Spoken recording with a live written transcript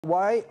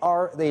Why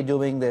are they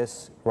doing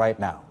this right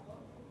now?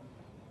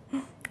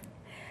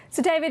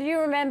 So, David, you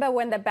remember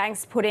when the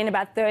banks put in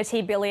about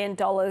 $30 billion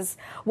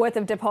worth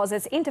of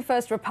deposits into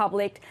First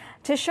Republic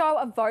to show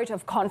a vote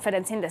of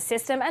confidence in the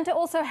system and to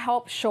also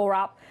help shore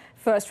up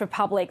First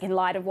Republic in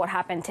light of what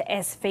happened to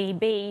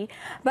SVB.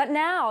 But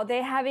now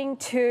they're having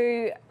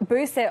to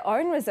boost their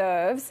own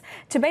reserves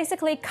to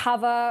basically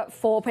cover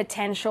for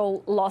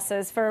potential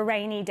losses for a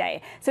rainy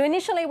day. So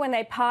initially when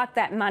they parked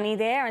that money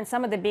there, and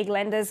some of the big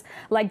lenders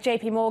like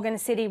JPMorgan,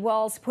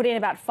 Citigroup put in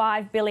about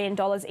 $5 billion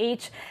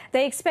each,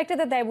 they expected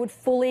that they would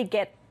fully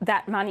get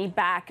that money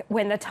back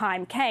when the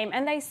time came,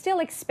 and they still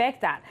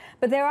expect that.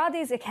 But there are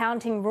these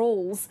accounting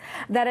rules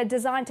that are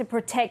designed to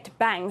protect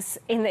banks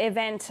in the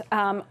event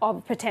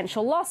of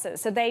potential losses.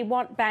 So they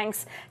want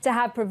banks to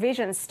have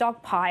provisions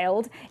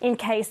stockpiled in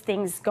case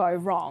things go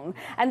wrong.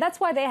 And that's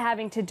why they're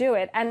having to do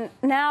it. And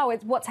now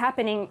what's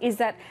happening is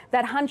that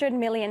 $100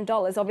 million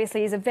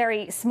obviously is a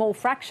very small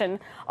fraction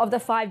of the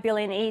 $5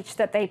 billion each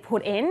that they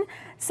put in.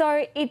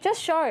 So it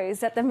just shows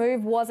that the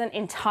move wasn't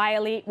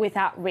entirely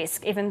without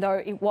risk, even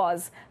though it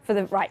was for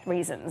the right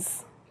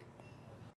reasons.